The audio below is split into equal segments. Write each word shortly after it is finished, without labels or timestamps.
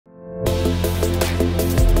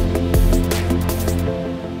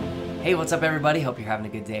Hey, what's up everybody? Hope you're having a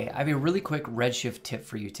good day. I have a really quick Redshift tip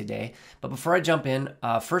for you today. But before I jump in,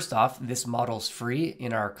 first off, this model's free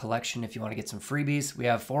in our collection if you want to get some freebies. We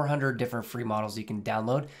have 400 different free models you can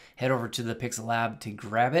download. Head over to the Pixel Lab to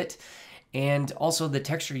grab it. And also the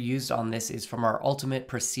texture used on this is from our ultimate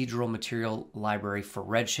procedural material library for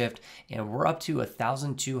Redshift. And we're up to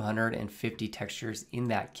 1,250 textures in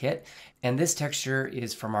that kit. And this texture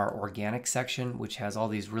is from our organic section, which has all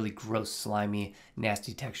these really gross, slimy,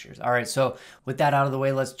 nasty textures. All right, so with that out of the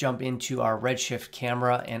way, let's jump into our Redshift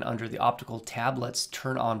camera, and under the optical tab, let's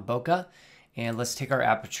turn on bokeh. And let's take our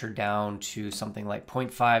aperture down to something like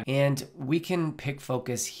 0.5. And we can pick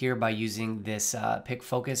focus here by using this pick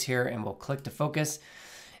focus here, and we'll click to focus.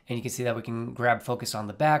 And you can see that we can grab focus on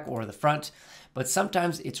the back or the front. But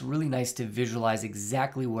sometimes it's really nice to visualize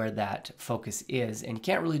exactly where that focus is. And you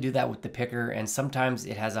can't really do that with the picker. And sometimes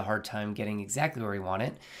it has a hard time getting exactly where you want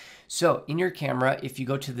it. So in your camera, if you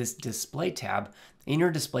go to this display tab, in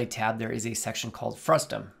your display tab, there is a section called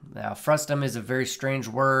Frustum. Now, Frustum is a very strange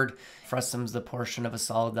word. Frustum is the portion of a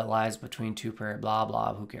solid that lies between two pairs, blah,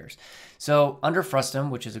 blah, who cares? So under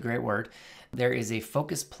Frustum, which is a great word, there is a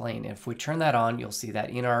focus plane. And if we turn that on, you'll see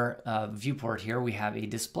that in our viewport here, we have a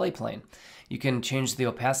display plane. You can change the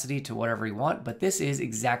opacity to whatever you want, but this is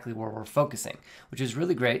exactly where we're focusing, which is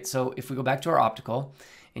really great. So if we go back to our optical,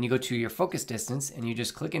 and you go to your focus distance and you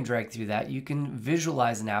just click and drag through that, you can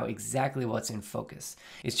visualize now exactly what's in focus.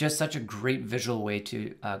 It's just such a great visual way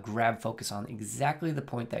to grab focus on exactly the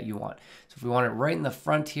point that you want. So if we want it right in the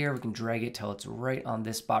front here, we can drag it till it's right on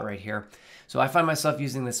this spot right here. So I find myself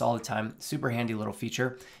using this all the time. Super handy little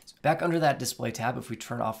feature. So back under that display tab, if we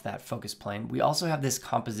turn off that focus plane, we also have this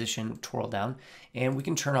composition twirl down, and we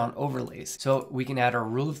can turn on overlays. So we can add our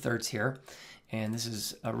rule of thirds here. And this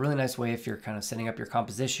is a really nice way if you're kind of setting up your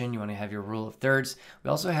composition, you want to have your rule of thirds. We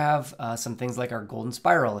also have some things like our golden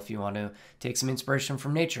spiral if you want to take some inspiration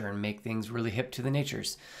from nature and make things really hip to the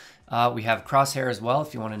natures. We have crosshair as well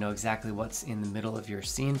if you want to know exactly what's in the middle of your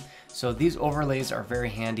scene. So these overlays are very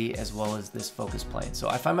handy, as well as this focus plane. So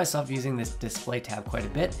I find myself using this display tab quite a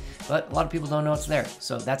bit, but a lot of people don't know it's there.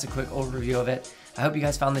 So that's a quick overview of it. I hope you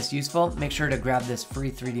guys found this useful. Make sure to grab this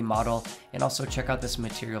free 3D model and also check out this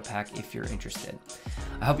material pack if you're interested.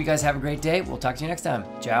 I hope you guys have a great day. We'll talk to you next time.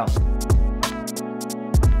 Ciao.